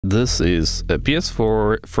This is a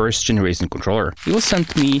PS4 first generation controller. It was sent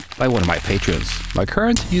to me by one of my patrons. My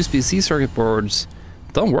current USB-C circuit boards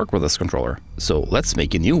don't work with this controller, so let's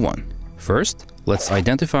make a new one. First, let's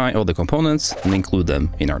identify all the components and include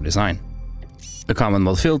them in our design. A common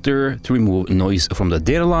mode filter to remove noise from the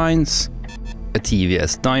data lines, a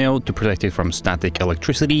TVS diode to protect it from static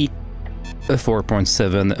electricity, a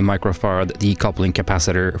 4.7 microfarad decoupling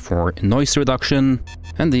capacitor for noise reduction,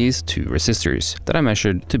 and these two resistors that I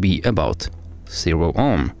measured to be about 0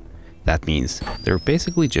 ohm. That means they're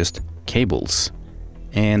basically just cables,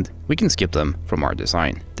 and we can skip them from our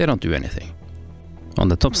design. They don't do anything. On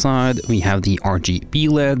the top side we have the RGB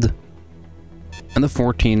LED and the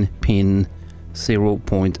 14-pin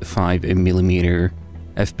 0.5mm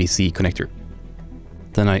FPC connector.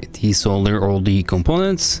 Then I desolder all the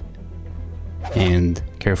components and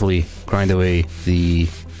carefully grind away the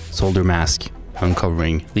solder mask,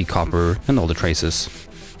 uncovering the copper and all the traces.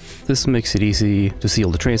 This makes it easy to see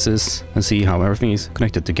all the traces and see how everything is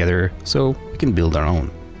connected together, so we can build our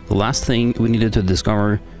own. The last thing we needed to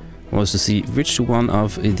discover was to see which one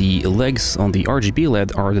of the legs on the RGB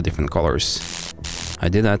LED are the different colors. I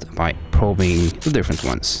did that by probing the different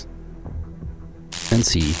ones and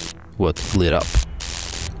see what lit up.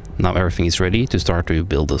 Now everything is ready to start to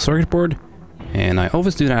build the circuit board, and I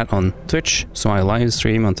always do that on Twitch, so I live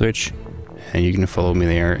stream on Twitch, and you can follow me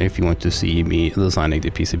there if you want to see me designing the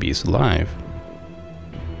PCBs live.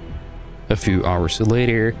 A few hours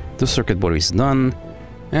later, the circuit board is done,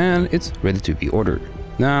 and it's ready to be ordered.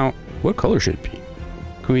 Now, what color should it be?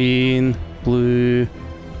 Green, blue,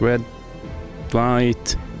 red,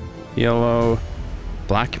 white, yellow,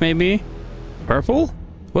 black maybe? Purple?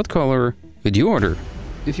 What color would you order?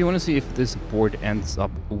 If you want to see if this board ends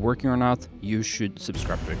up working or not, you should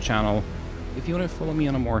subscribe to the channel. If you want to follow me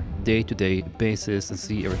on a more day-to-day basis and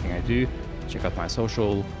see everything I do, check out my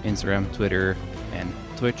social, Instagram, Twitter, and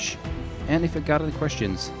Twitch. And if you got any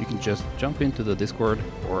questions, you can just jump into the Discord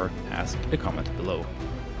or ask a comment below.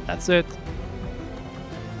 That's it.